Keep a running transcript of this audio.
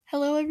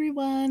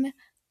everyone.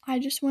 I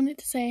just wanted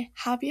to say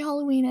happy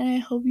Halloween and I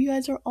hope you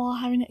guys are all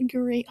having a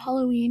great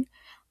Halloween.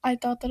 I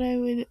thought that I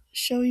would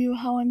show you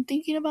how I'm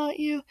thinking about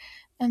you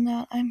and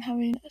that I'm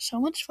having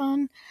so much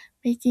fun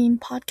making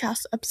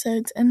podcast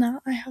episodes and that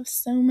I have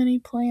so many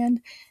planned.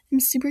 I'm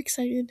super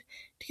excited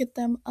to get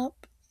them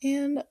up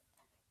and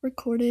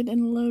recorded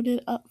and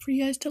loaded up for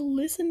you guys to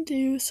listen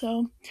to.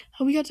 So,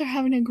 hope you guys are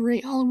having a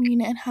great Halloween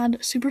and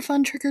had super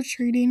fun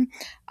trick-or-treating.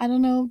 I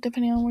don't know,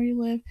 depending on where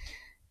you live,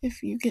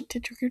 if you get to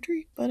trick or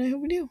treat, but I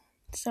hope we do.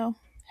 So,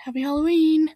 happy Halloween!